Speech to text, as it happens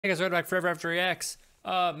Hey guys, welcome back to ForeverAfterReacts.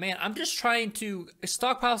 Man, I'm just trying to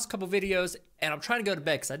stockpile a couple videos, and I'm trying to go to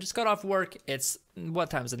bed because I just got off work. It's, what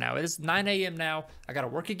time is it now? It is 9 a.m. now. I gotta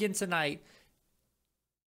work again tonight.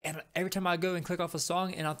 And every time I go and click off a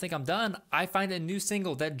song and I think I'm done, I find a new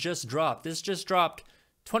single that just dropped. This just dropped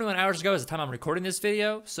 21 hours ago is the time I'm recording this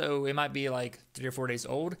video, so it might be like 3 or 4 days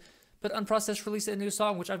old. But Unprocessed released a new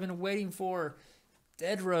song, which I've been waiting for.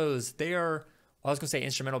 Deadrose. They are, well, I was gonna say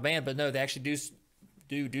instrumental band, but no, they actually do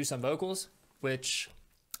some vocals, which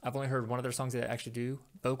I've only heard one of their songs that actually do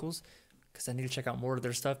vocals, because I need to check out more of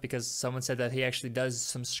their stuff, because someone said that he actually does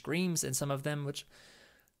some screams in some of them, which,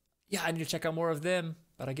 yeah, I need to check out more of them,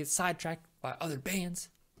 but I get sidetracked by other bands,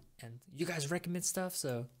 and you guys recommend stuff,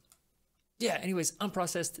 so yeah, anyways,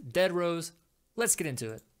 Unprocessed, Deadrose, let's get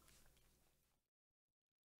into it.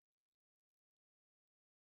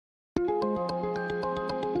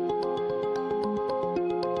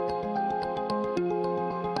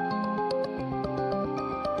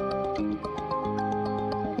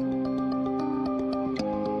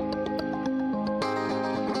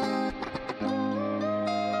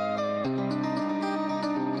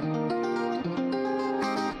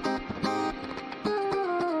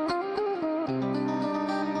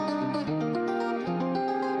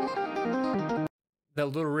 That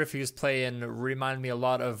little riff he was playing reminded me a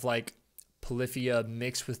lot of like Polyphia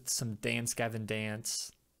mixed with some Dance Gavin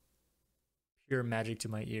Dance. Pure magic to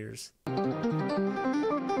my ears.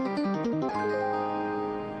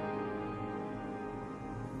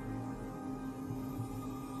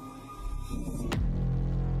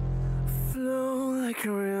 Flow like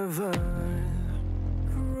a river,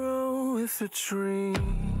 grow with the trees,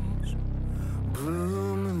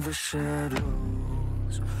 bloom in the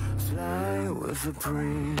shadows, fly with the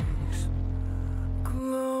breeze,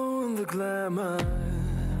 glow in the glamour,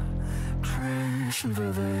 trash in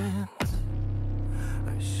velvet.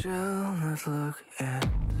 I shall not look at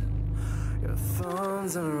your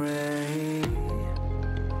thorns and red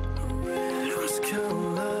rose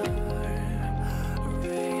color,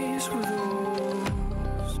 raised with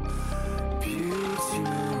rose, beauty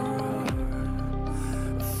mirror,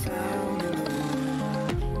 found in the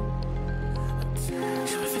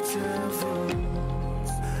dance with the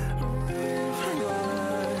devils, river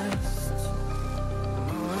lost,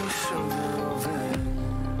 motion velvet,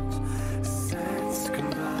 sets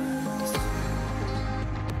combust.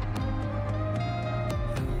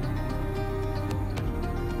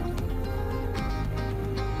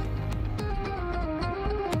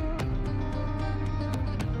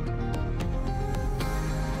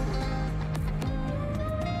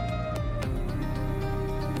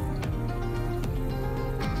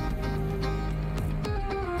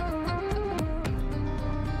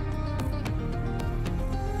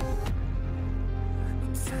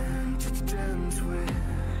 Tempted to dance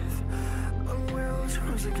with a Welsh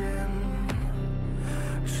rose again.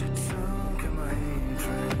 She took my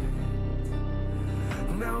hatred.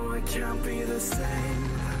 Now I can't be the same.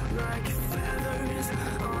 Like feathers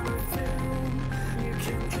on a fin, you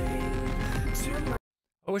can cling to my.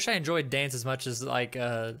 I wish I enjoyed dance as much as like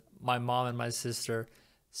my mom and my sister.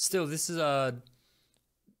 Still, this is not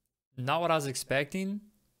what I was expecting.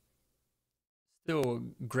 Still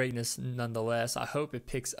greatness nonetheless. I hope it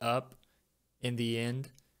picks up in the end,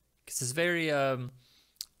 because it's very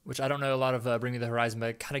which I don't know a lot of Bring Me the Horizon, but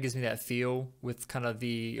it kind of gives me that feel with kind of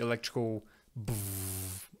the electrical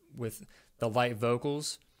with the light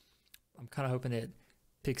vocals. I'm kind of hoping it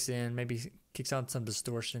picks in, maybe kicks out some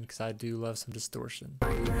distortion, because I do love some distortion.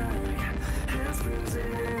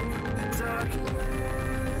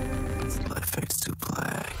 Life fades to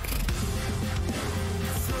black.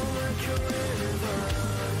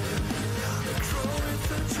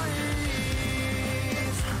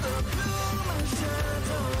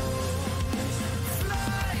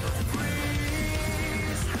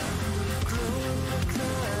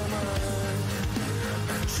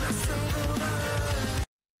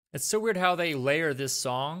 It's so weird how they layer this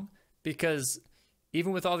song, because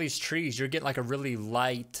even with all these trees, you're getting like a really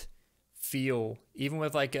light feel. Even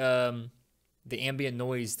with like the ambient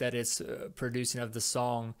noise that it's producing of the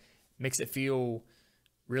song makes it feel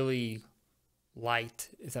really light,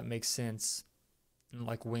 if that makes sense, and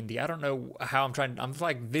like windy. I don't know how I'm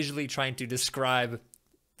like visually trying to describe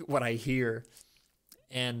what I hear.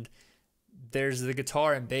 And there's the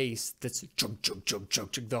guitar and bass that's chug, chug, chug,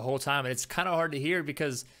 chug, chug the whole time, and it's kind of hard to hear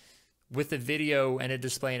because with the video and it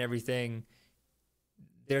displaying everything,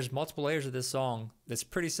 there's multiple layers of this song that's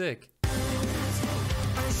pretty sick.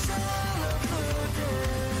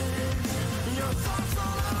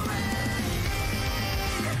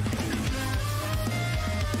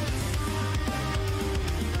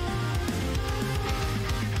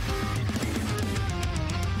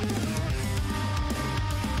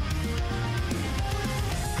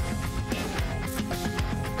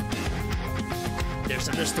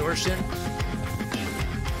 distortion.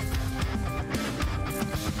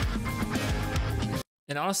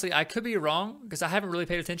 And honestly, I could be wrong because I haven't really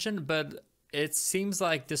paid attention, but it seems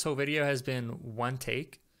like this whole video has been one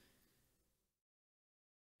take.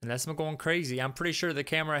 And that's me going crazy. I'm pretty sure the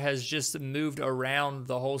camera has just moved around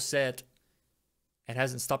the whole set and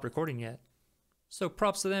hasn't stopped recording yet. So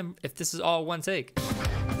props to them if this is all one take.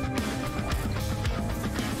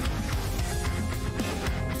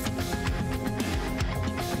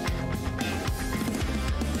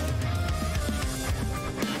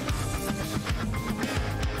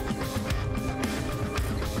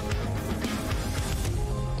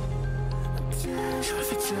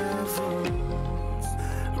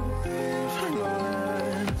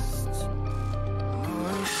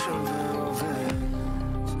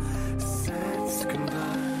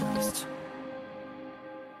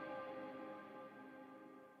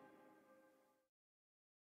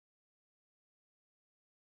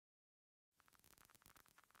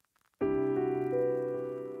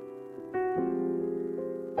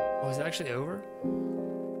 Was it actually over?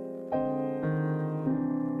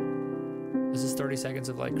 Is this 30 seconds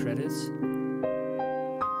of like credits?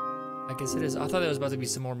 I guess it is. I thought there was about to be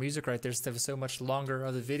some more music right there instead of so much longer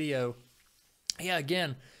of the video. Yeah,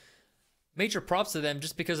 again, major props to them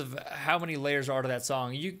just because of how many layers are to that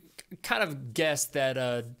song. You kind of guessed that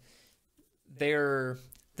the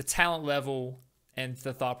talent level and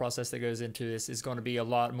the thought process that goes into this is going to be a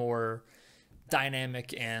lot more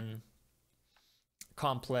dynamic and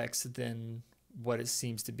complex than what it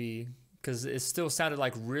seems to be, because it still sounded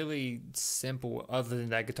like really simple other than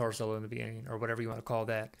that guitar solo in the beginning or whatever you want to call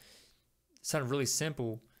that. It sounded really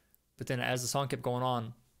simple, but then as the song kept going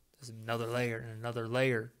on, there's another layer and another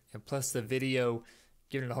layer, and plus the video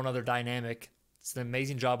giving it a whole other dynamic. It's an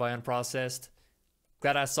amazing job by Unprocessed.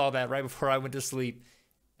 Glad I saw that right before I went to sleep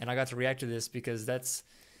and I got to react to this, because that's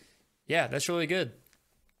really good.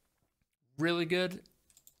 Really good.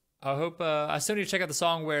 I hope, I still need to check out the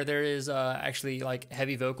song where there is actually like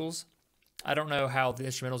heavy vocals. I don't know how the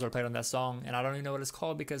instrumentals are played on that song, and I don't even know what it's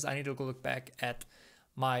called because I need to go look back at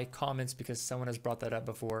my comments because someone has brought that up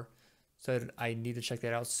before. So I need to check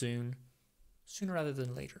that out sooner rather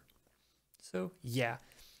than later. So yeah,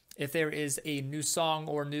 if there is a new song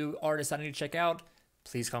or new artist I need to check out,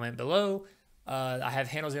 please comment below. I have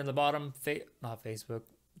handles here on the bottom. Not Facebook.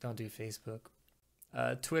 Don't do Facebook.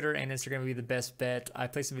 Twitter and Instagram would be the best bet. I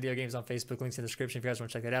play some video games on Facebook. Links in the description if you guys want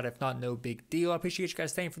to check that out. If not, no big deal. I appreciate you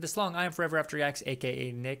guys staying for this long. I am ForeverAfterReacts,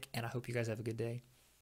 aka Nick, and I hope you guys have a good day.